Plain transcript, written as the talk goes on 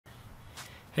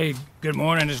Hey, good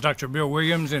morning. This is Dr. Bill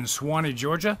Williams in Swanee,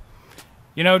 Georgia.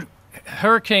 You know,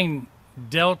 Hurricane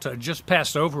Delta just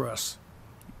passed over us.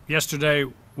 Yesterday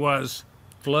was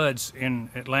floods in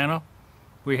Atlanta.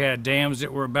 We had dams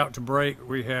that were about to break.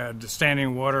 We had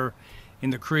standing water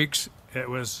in the creeks. It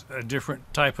was a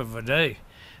different type of a day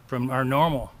from our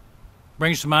normal.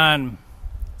 Brings to mind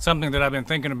something that I've been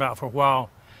thinking about for a while.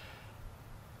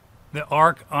 The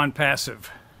Ark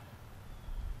ONPASSIVE.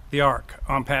 The Ark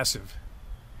ONPASSIVE.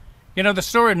 You know, the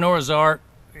story of Noah's Ark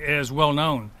is well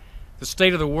known. The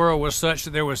state of the world was such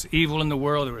that there was evil in the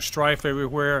world. There was strife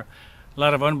everywhere, a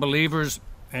lot of unbelievers.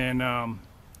 And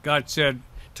God said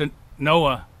to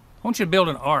Noah, I want you to build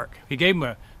an ark. He gave him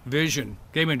a vision,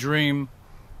 gave him a dream.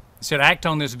 He said, act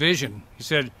on this vision. He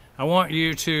said, I want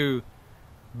you to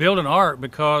build an ark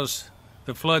because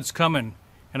the flood's coming,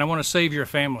 and I want to save your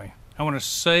family. I want to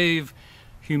save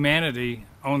humanity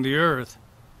on the earth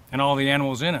and all the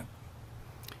animals in it.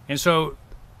 And so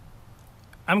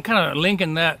I'm kind of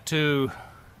linking that to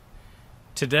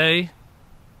today,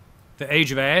 the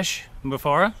age of Ash,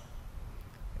 Mufareh,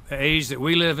 the age that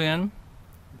we live in.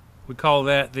 We call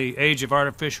that the age of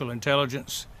artificial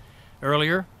intelligence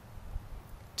earlier.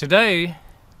 Today,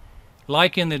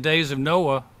 like in the days of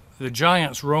Noah, the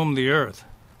giants roam the earth.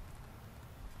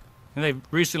 And they've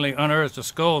recently unearthed a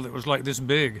skull that was like this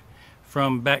big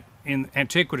from back in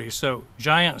antiquity. So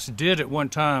giants did at one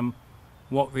time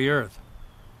walk the earth.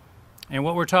 And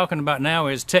what we're talking about now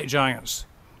is tech giants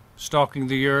stalking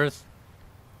the earth.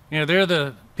 You know, they're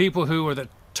the people who are the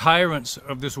tyrants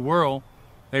of this world.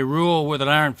 They rule with an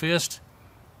iron fist.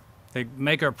 They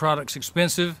make our products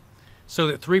expensive so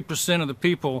that 3% of the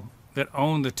people that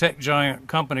own the tech giant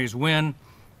companies win.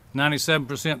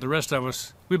 97%, the rest of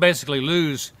us, we basically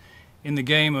lose in the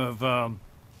game of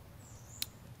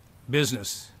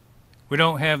business. We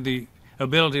don't have the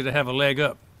ability to have a leg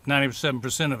up,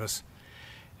 97% of us.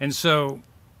 And so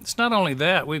it's not only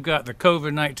that, we've got the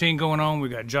COVID-19 going on, we've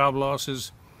got job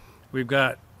losses, we've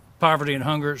got poverty and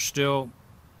hunger still.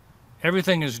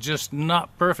 Everything is just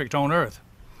not perfect on earth.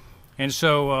 And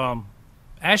so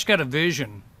Ash got a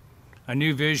vision, a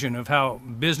new vision of how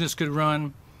business could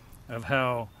run, of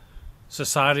how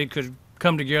society could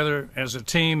come together as a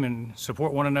team and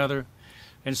support one another.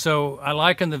 And so I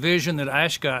liken the vision that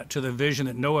Ash got to the vision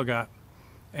that Noah got.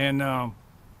 And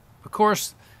of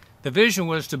course, the vision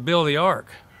was to build the Ark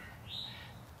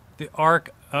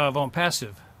of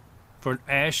ONPASSIVE, for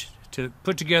Ash to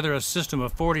put together a system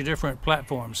of 40 different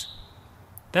platforms.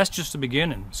 That's just the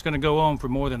beginning. It's going to go on for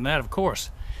more than that, of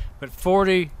course. But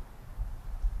 40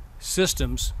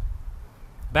 systems.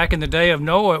 Back in the day of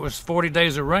Noah, it was 40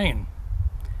 days of rain.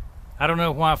 I don't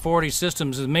know why 40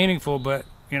 systems is meaningful, but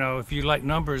you know, if you like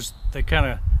numbers, they kind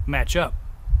of match up.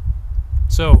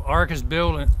 So Ash is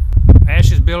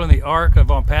building the Ark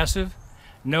of ONPASSIVE.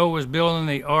 Noah was building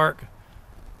the Ark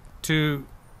to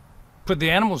put the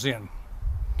animals in.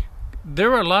 There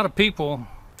were a lot of people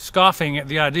scoffing at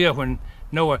the idea when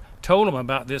Noah told them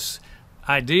about this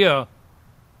idea.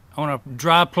 On a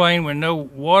dry plain with no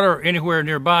water anywhere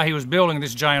nearby, he was building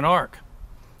this giant ark.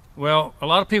 Well, a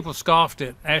lot of people scoffed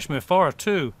at Ash Mufareh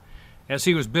too, as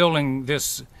he was building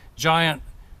this giant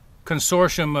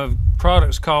consortium of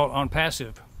products called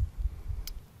ONPASSIVE.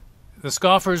 The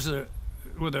scoffers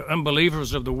were the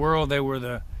unbelievers of the world. They were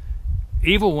the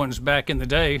evil ones back in the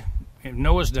day, in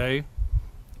Noah's day.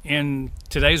 In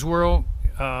today's world,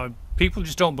 people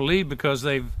just don't believe because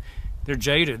they're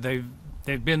jaded.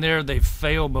 They've been there, they've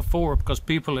failed before because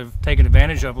people have taken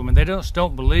advantage of them, and they just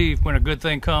don't believe when a good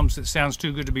thing comes that sounds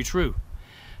too good to be true.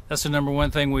 That's the number one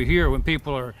thing we hear when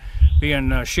people are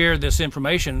being shared this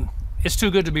information. It's too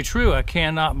good to be true. I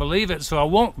cannot believe it, so I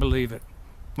won't believe it.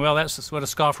 Well, that's what a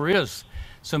scoffer is,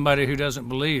 somebody who doesn't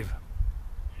believe.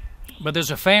 But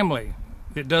there's a family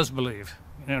that does believe.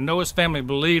 You know, Noah's family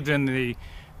believed in the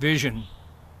vision.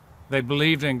 They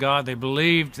believed in God. They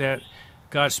believed that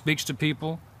God speaks to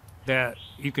people, that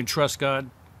you can trust God.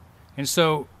 And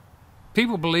so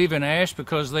people believe in Ash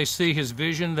because they see his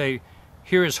vision, they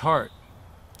hear his heart.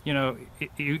 You know,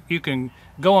 you can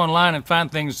go online and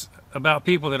find things about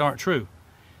people that aren't true.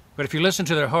 But if you listen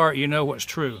to their heart, you know what's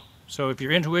true. So if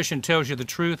your intuition tells you the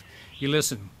truth, you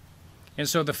listen. And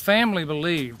so the family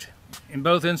believed in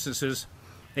both instances.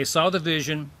 They saw the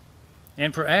vision.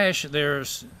 And for Ash,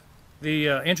 there's the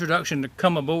introduction to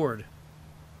come aboard.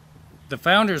 The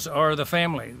founders are the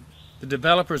family. The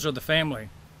developers are the family.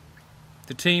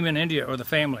 The team in India are the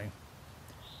family.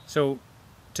 So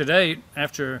today,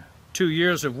 after 2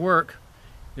 years of work,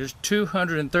 there's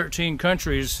 213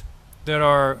 countries that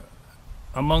are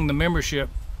among the membership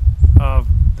of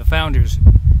the founders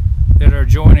that are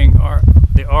joining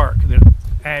the Ark that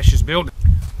was building.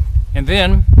 And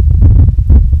then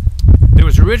there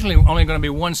was originally only going to be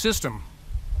one system,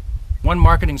 one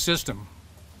marketing system,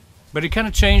 but he kind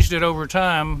of changed it over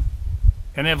time.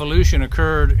 An evolution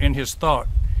occurred in his thought,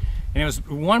 and it was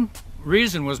one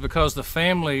reason was because the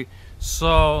family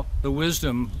saw the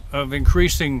wisdom of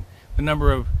increasing the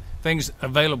number of things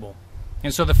available,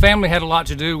 and so the family had a lot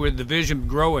to do with the vision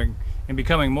growing and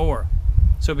becoming more.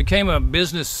 So it became a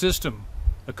business system,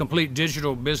 a complete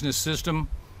digital business system,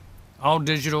 all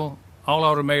digital, all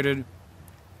automated,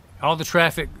 all the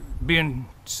traffic being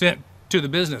sent to the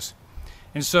business.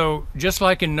 And so just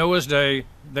like in Noah's day,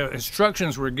 the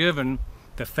instructions were given,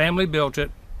 the family built it,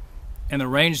 and the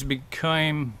range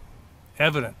became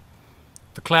evident.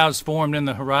 The clouds formed in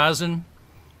the horizon.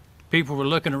 People were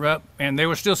looking up, and they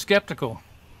were still skeptical.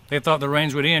 They thought the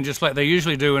rains would end just like they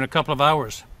usually do in a couple of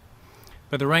hours.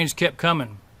 But the rains kept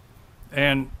coming.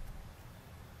 And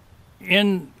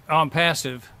in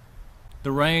ONPASSIVE,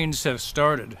 the rains have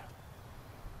started.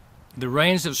 The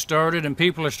rains have started, and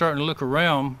people are starting to look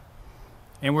around,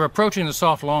 and we're approaching the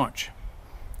soft launch.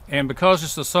 And because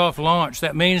it's the soft launch,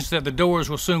 that means that the doors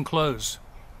will soon close.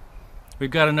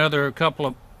 We've got another couple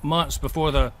of months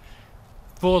before the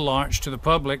full launch to the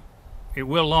public. It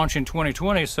will launch in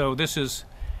 2020, so this is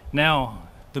now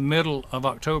the middle of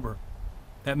October.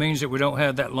 That means that we don't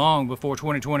have that long before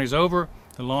 2020 is over.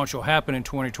 The launch will happen in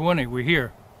 2020. We're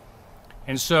here.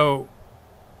 And so,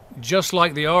 just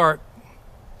like the Ark,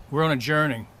 we're on a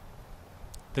journey.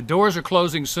 The doors are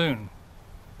closing soon.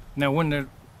 Now, when the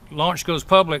launch goes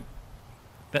public,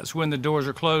 that's when the doors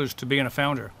are closed to being a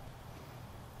founder.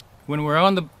 When we're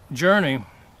on the journey,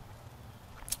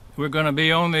 we're going to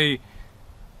be on the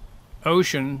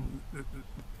ocean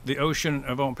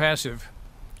of ONPASSIVE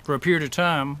for a period of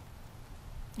time,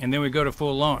 and then we go to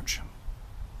full launch.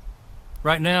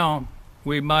 Right now,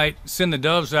 we might send the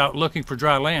doves out looking for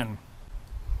dry land.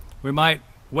 We might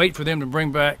wait for them to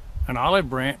bring back an olive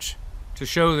branch to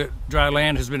show that dry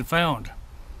land has been found.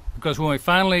 Because when we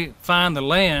finally find the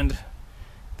land,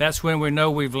 that's when we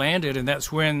know we've landed, and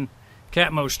that's when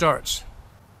CATMO starts.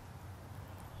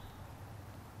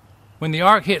 When the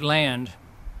Ark hit land,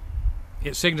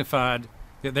 it signified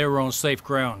that they were on safe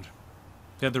ground,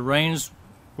 that the rains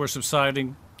were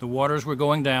subsiding, the waters were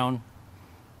going down,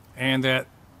 and that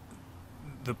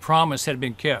the promise had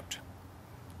been kept.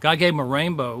 God gave them a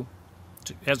rainbow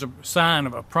as a sign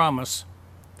of a promise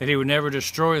that he would never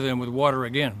destroy them with water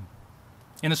again.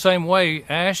 In the same way,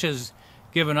 Ash has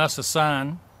given us a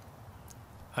sign.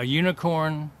 A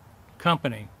unicorn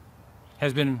company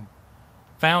has been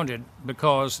founded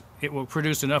because it will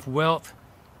produce enough wealth.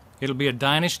 It'll be a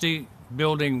dynasty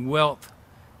building wealth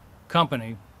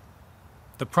company.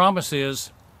 The promise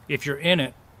is, if you're in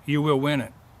it, you will win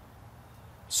it.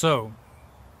 So,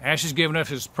 Ash has given us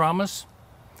his promise.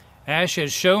 Ash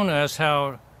has shown us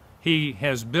how he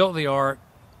has built the Ark.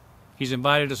 He's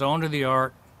invited us onto the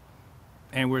Ark,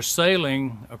 and we're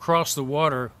sailing across the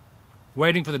water,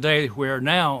 waiting for the day where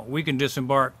now we can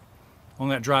disembark on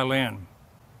that dry land.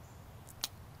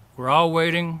 We're all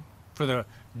waiting for the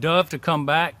dove to come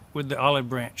back with the olive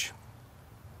branch.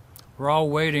 We're all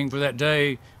waiting for that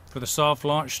day for the soft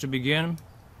launch to begin,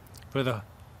 for the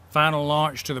final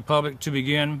launch to the public to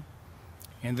begin,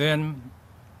 and then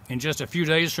in just a few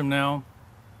days from now,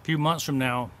 a few months from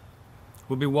now,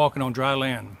 we'll be walking on dry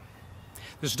land.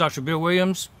 This is Dr. Bill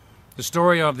Williams, the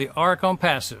story of the Ark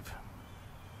ONPASSIVE.